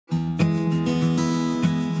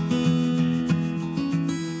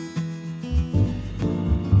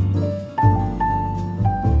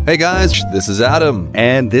Hey guys, this is Adam.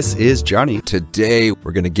 And this is Johnny. Today,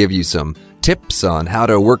 we're going to give you some tips on how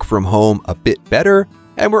to work from home a bit better.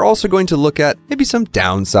 And we're also going to look at maybe some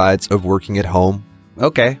downsides of working at home.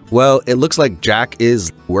 Okay, well, it looks like Jack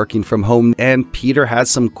is working from home and Peter has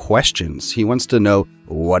some questions. He wants to know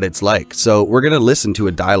what it's like. So we're going to listen to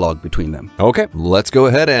a dialogue between them. Okay, let's go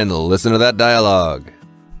ahead and listen to that dialogue.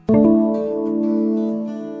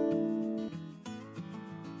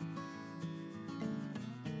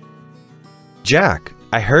 Jack,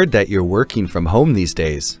 I heard that you're working from home these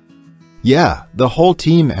days. Yeah, the whole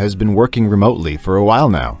team has been working remotely for a while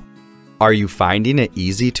now. Are you finding it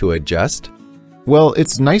easy to adjust? Well,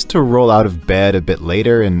 it's nice to roll out of bed a bit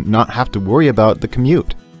later and not have to worry about the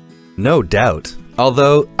commute. No doubt.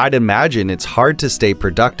 Although I'd imagine it's hard to stay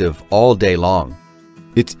productive all day long.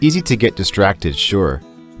 It's easy to get distracted, sure,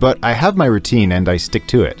 but I have my routine and I stick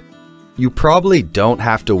to it. You probably don't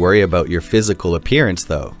have to worry about your physical appearance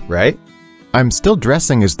though, right? I'm still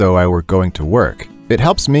dressing as though I were going to work. It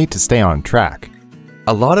helps me to stay on track.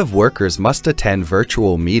 A lot of workers must attend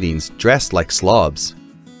virtual meetings dressed like slobs.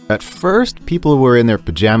 At first, people were in their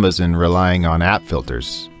pajamas and relying on app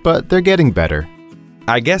filters, but they're getting better.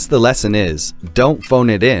 I guess the lesson is, don't phone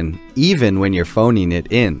it in, even when you're phoning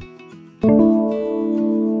it in.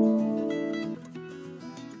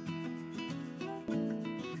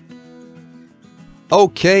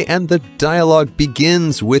 Okay, and the dialogue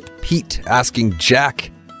begins with Pete asking Jack,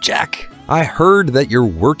 Jack, I heard that you're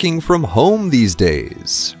working from home these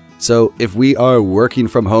days. So if we are working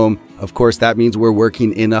from home, of course that means we're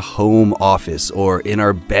working in a home office or in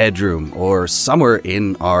our bedroom or somewhere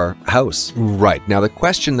in our house. Right. Now, the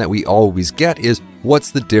question that we always get is,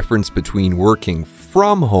 what's the difference between working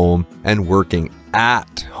from home and working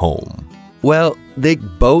at home? Well, they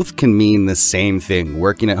both can mean the same thing,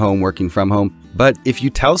 working at home, working from home. But if you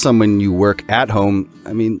tell someone you work at home,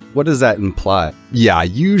 I mean, what does that imply? Yeah,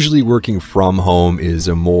 usually working from home is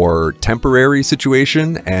a more temporary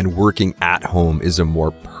situation and working at home is a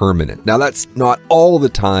more permanent. Now, that's not all the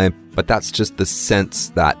time, but that's just the sense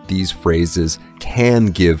that these phrases can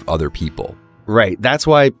give other people. Right. That's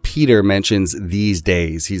why Peter mentions these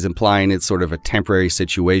days. He's implying it's sort of a temporary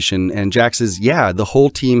situation. And Jack says, yeah, the whole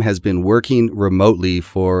team has been working remotely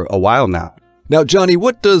for a while now. Now, Johnny,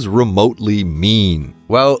 what does remotely mean?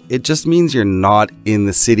 Well, it just means you're not in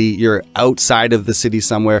the city. You're outside of the city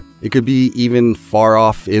somewhere. It could be even far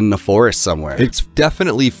off in the forest somewhere. It's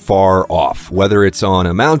definitely far off, whether it's on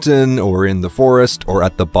a mountain or in the forest or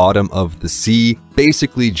at the bottom of the sea.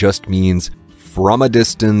 Basically just means from a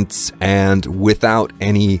distance and without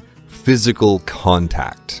any physical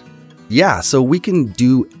contact. Yeah, so we can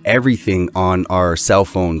do everything on our cell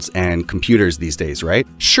phones and computers these days, right?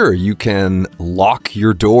 Sure, you can lock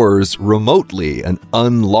your doors remotely and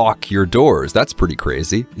unlock your doors. That's pretty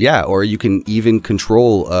crazy. Yeah, or you can even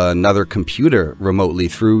control another computer remotely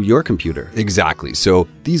through your computer. Exactly. So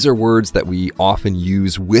these are words that we often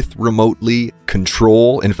use with remotely.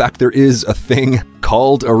 Control. In fact, there is a thing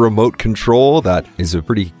called a remote control that is a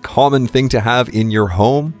pretty common thing to have in your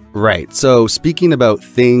home. Right. So speaking about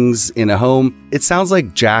things in a home, it sounds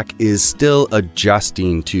like Jack is still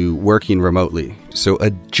adjusting to working remotely. So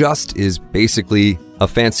adjust is basically a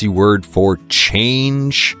fancy word for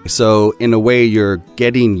change. So in a way, you're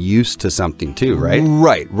getting used to something too, right?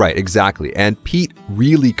 Right, exactly. And Pete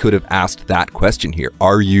really could have asked that question here.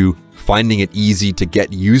 Are you finding it easy to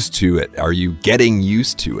get used to it? Are you getting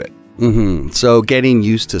used to it? So getting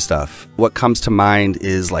used to stuff. What comes to mind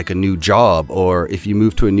is like a new job, or if you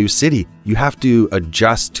move to a new city, you have to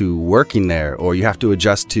adjust to working there, or you have to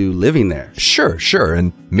adjust to living there. Sure.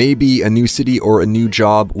 And maybe a new city or a new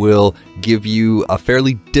job will give you a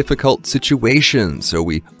fairly difficult situation. So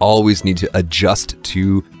we always need to adjust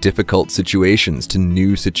to difficult situations, to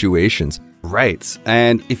new situations. Right.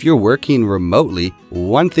 And if you're working remotely,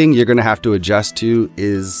 one thing you're going to have to adjust to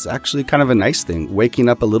is actually kind of a nice thing, waking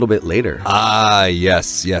up a little bit later. Ah,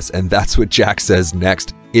 yes. And that's what Jack says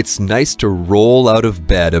next. It's nice to roll out of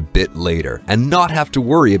bed a bit later and not have to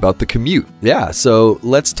worry about the commute. Yeah, so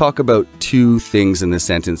let's talk about two things in this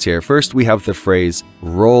sentence here. First, we have the phrase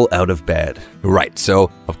roll out of bed. Right, so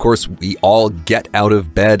of course we all get out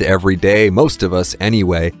of bed every day, most of us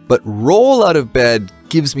anyway, but roll out of bed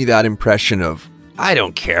gives me that impression of, I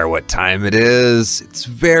don't care what time it is, it's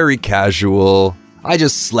very casual. I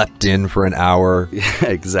just slept in for an hour. Yeah,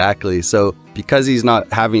 exactly. So because he's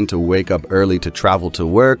not having to wake up early to travel to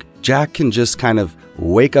work, Jack can just kind of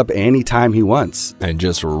wake up anytime he wants. And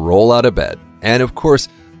just roll out of bed. And of course,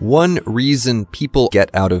 one reason people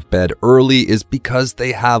get out of bed early is because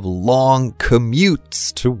they have long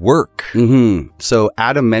commutes to work. So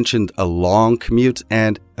Adam mentioned a long commute,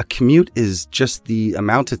 and A commute is just the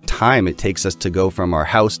amount of time it takes us to go from our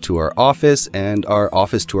house to our office and our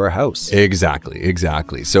office to our house.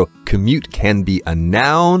 Exactly. So commute can be a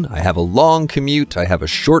noun. I have a long commute. I have a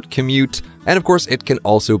short commute. And of course, it can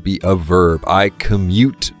also be a verb. I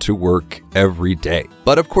commute to work every day.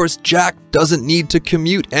 But of course, Jack doesn't need to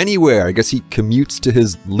commute anywhere. I guess he commutes to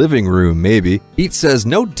his living room, maybe. Pete says,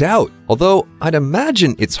 no doubt. Although I'd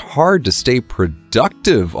imagine it's hard to stay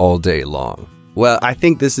productive all day long. Well, I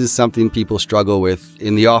think this is something people struggle with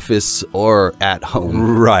in the office or at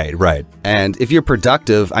home. Right. And if you're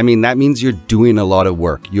productive, I mean, that means you're doing a lot of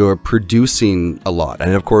work. You're producing a lot.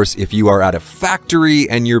 And of course, if you are at a factory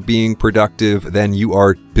and you're being productive, then you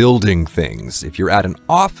are building things. If you're at an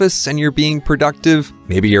office and you're being productive,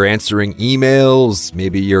 maybe you're answering emails,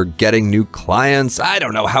 maybe you're getting new clients. I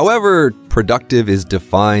don't know. However productive is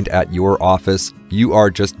defined at your office, you are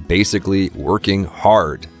just basically working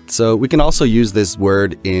hard. So we can also use this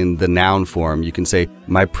word in the noun form. You can say,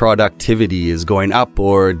 my productivity is going up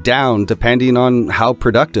or down depending on how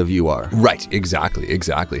productive you are. Right,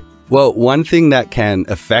 exactly. Well, one thing that can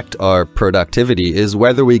affect our productivity is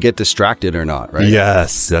whether we get distracted or not, right?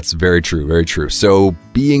 Yes, that's very true. So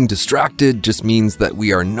being distracted just means that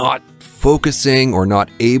we are not focusing or not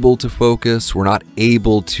able to focus. We're not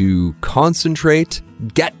able to concentrate.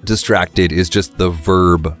 Get distracted is just the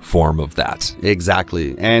verb form of that.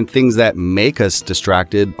 Exactly. And things that make us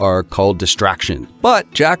distracted are called distraction. But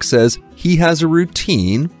Jack says he has a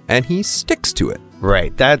routine and he sticks to it.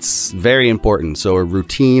 Right. That's very important. So a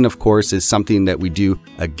routine, of course, is something that we do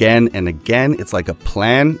again and again. It's like a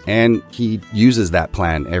plan, and he uses that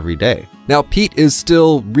plan every day. Now, Pete is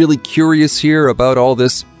still really curious here about all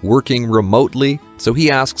this working remotely. So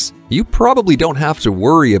he asks, you probably don't have to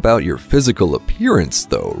worry about your physical appearance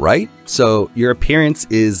though, right? So your appearance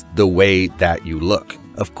is the way that you look.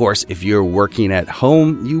 Of course, if you're working at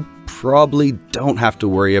home, you probably don't have to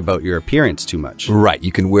worry about your appearance too much. Right.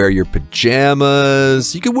 You can wear your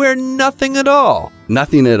pajamas. You can wear nothing at all.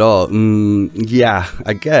 Nothing at all. Yeah,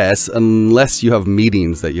 I guess, unless you have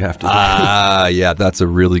meetings that you have to do. Yeah, that's a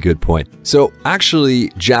really good point. So actually,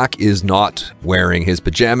 Jack is not wearing his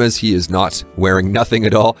pajamas. He is not wearing nothing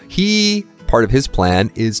at all. Part of his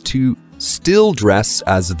plan is to still dress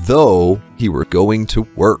as though he were going to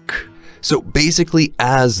work. So basically,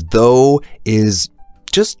 as though is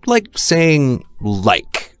just like saying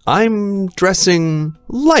like. I'm dressing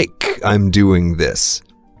like I'm doing this.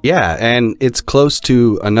 Yeah, and it's close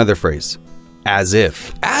to another phrase, as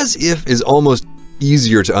if. As if is almost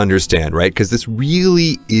easier to understand, right? Because this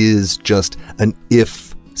really is just an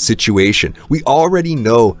if situation. We already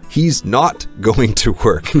know he's not going to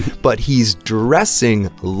work, but he's dressing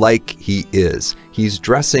like he is. He's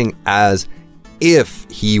dressing as if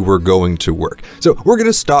he were going to work. So we're going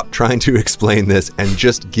to stop trying to explain this and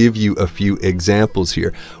just give you a few examples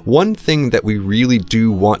here. One thing that we really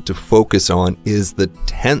do want to focus on is the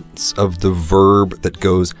tense of the verb that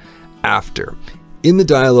goes after. In the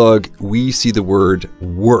dialogue, we see the word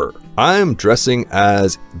were. I'm dressing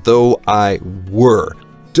as though I were.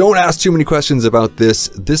 Don't ask too many questions about this.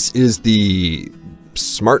 This is the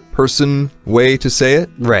smart person way to say it.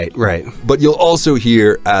 Right. But you'll also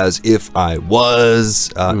hear as if I was,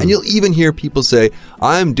 and you'll even hear people say,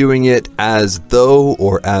 I'm doing it as though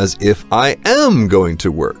or as if I am going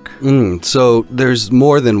to work. So there's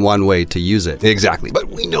more than one way to use it. Exactly. But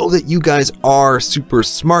we know that you guys are super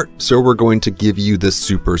smart, so we're going to give you the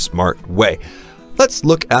super smart way. Let's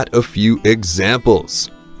look at a few examples.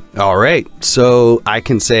 All right. So I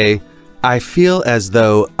can say, I feel as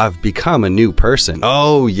though I've become a new person.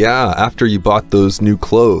 Oh, yeah, after you bought those new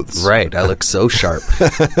clothes. Right, I look so sharp.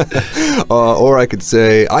 Or I could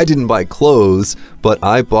say, I didn't buy clothes, but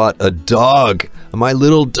I bought a dog. My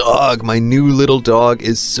little dog, my new little dog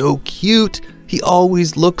is so cute. He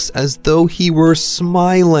always looks as though he were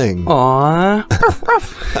smiling. Aww.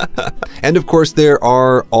 And of course, there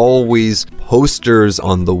are always posters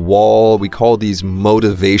on the wall. We call these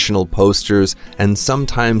motivational posters. And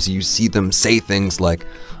sometimes you see them say things like,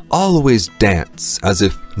 always dance as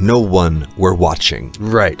if no one were watching.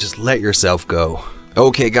 Right, just let yourself go.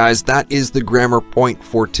 Okay, guys, that is the grammar point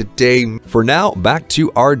for today. For now, back to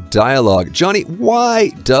our dialogue. Johnny,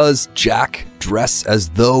 why does Jack dress as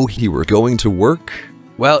though he were going to work?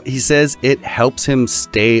 Well, he says it helps him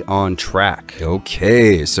stay on track.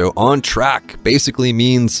 Okay, so on track basically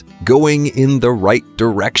means going in the right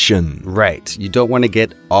direction. Right. You don't want to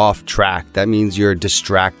get off track. That means you're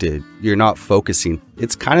distracted. You're not focusing.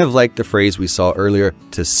 It's kind of like the phrase we saw earlier,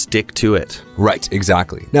 to stick to it. Right,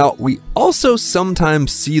 exactly. Now, we also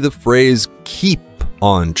sometimes see the phrase keep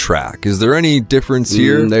on track. Is there any difference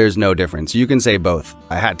here? There's no difference. You can say both.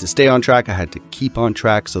 I had to stay on track. I had to keep on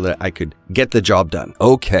track so that I could get the job done.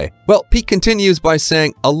 Okay. Well, Pete continues by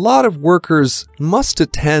saying a lot of workers must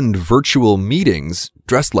attend virtual meetings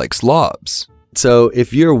dressed like slobs. So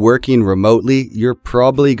if you're working remotely, you're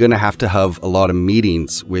probably going to have a lot of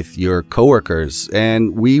meetings with your coworkers,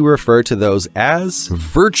 and we refer to those as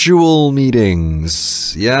virtual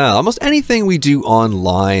meetings. Yeah, almost anything we do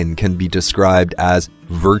online can be described as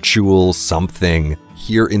virtual something.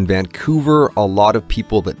 Here in Vancouver, a lot of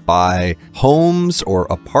people that buy homes or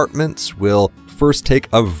apartments will first take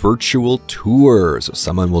a virtual tour. So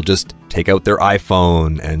someone will just take out their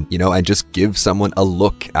iPhone and just give someone a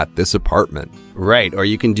look at this apartment. Right, or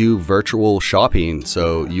you can do virtual shopping.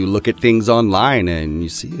 So you look at things online and you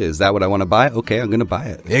see, is that what I want to buy? Okay, I'm going to buy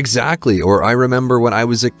it. Exactly. Or I remember when I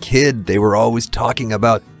was a kid, they were always talking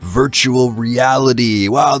about virtual reality.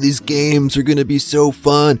 Wow, these games are going to be so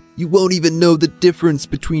fun. You won't even know the difference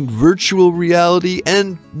between virtual reality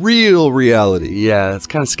and real reality. Yeah, it's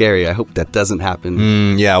kind of scary. I hope that doesn't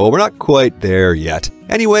happen. Yeah, well, we're not quite there yet.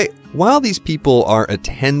 Anyway, while these people are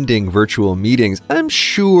attending virtual meetings, I'm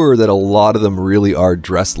sure that a lot of them really are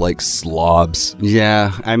dressed like slobs.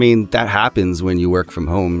 Yeah, I mean, that happens when you work from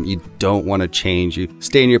home. You don't want to change. You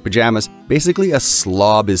stay in your pajamas. Basically, a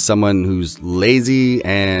slob is someone who's lazy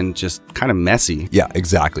and just kind of messy. Yeah,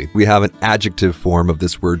 exactly. We have an adjective form of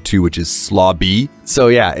this word too, which is slobby. So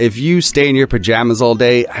yeah, if you stay in your pajamas all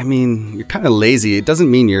day, I mean, you're kind of lazy. It doesn't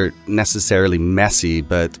mean you're necessarily messy,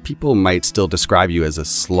 but people might still describe you as a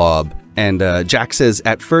slob. And Jack says,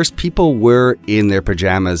 at first, people were in their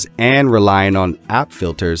pajamas and relying on app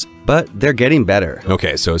filters, but they're getting better.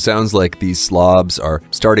 Okay, so it sounds like these slobs are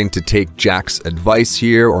starting to take Jack's advice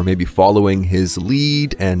here, or maybe following his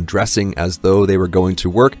lead and dressing as though they were going to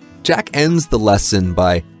work. Jack ends the lesson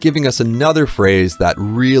by giving us another phrase that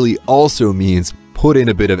really also means put in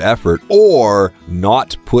a bit of effort or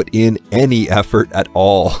not put in any effort at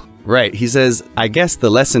all. Right. He says, I guess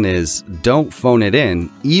the lesson is don't phone it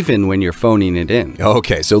in, even when you're phoning it in.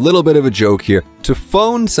 Okay, so a little bit of a joke here. To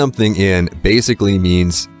phone something in basically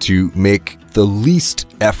means to make the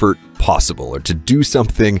least effort possible, or to do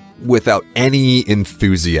something without any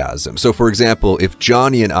enthusiasm. So for example, if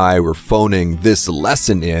Johnny and I were phoning this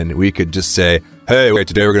lesson in, we could just say, hey,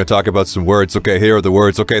 today we're going to talk about some words. Okay, here are the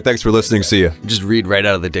words. Okay, thanks for listening. See ya. Just read right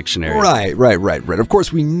out of the dictionary. Right. Of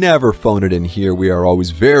course, we never phone it in here. We are always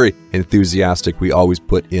very enthusiastic. We always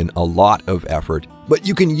put in a lot of effort. But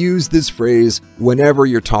you can use this phrase whenever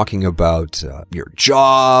you're talking about your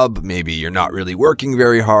job. Maybe you're not really working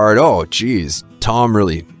very hard. Oh, geez, Tom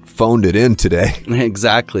really phoned it in today.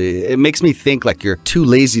 Exactly. It makes me think like you're too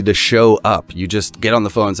lazy to show up. You just get on the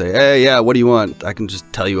phone and say, hey, yeah, what do you want? I can just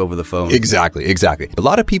tell you over the phone. Exactly. A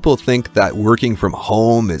lot of people think that working from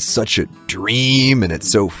home is such a dream and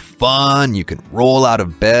it's so fun. You can roll out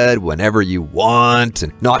of bed whenever you want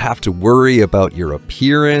and not have to worry about your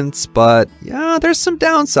appearance. But yeah, there's some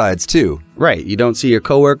downsides too. Right. You don't see your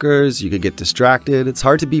coworkers. You could get distracted. It's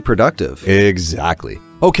hard to be productive. Exactly.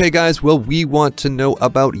 Okay, guys, well, we want to know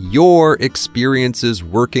about your experiences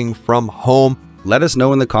working from home. Let us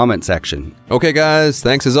know in the comment section. Okay, guys,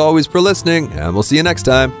 thanks as always for listening, and we'll see you next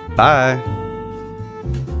time. Bye.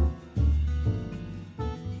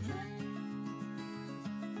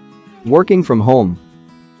 Working from home.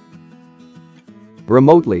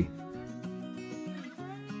 Remotely.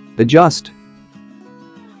 Adjust.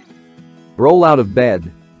 Roll out of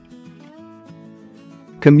bed.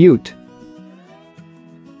 Commute.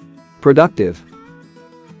 Productive.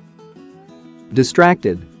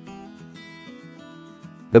 Distracted.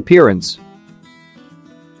 Appearance.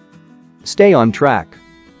 Stay on track.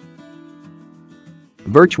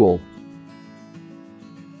 Virtual.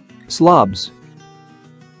 Slobs.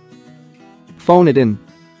 Phone it in.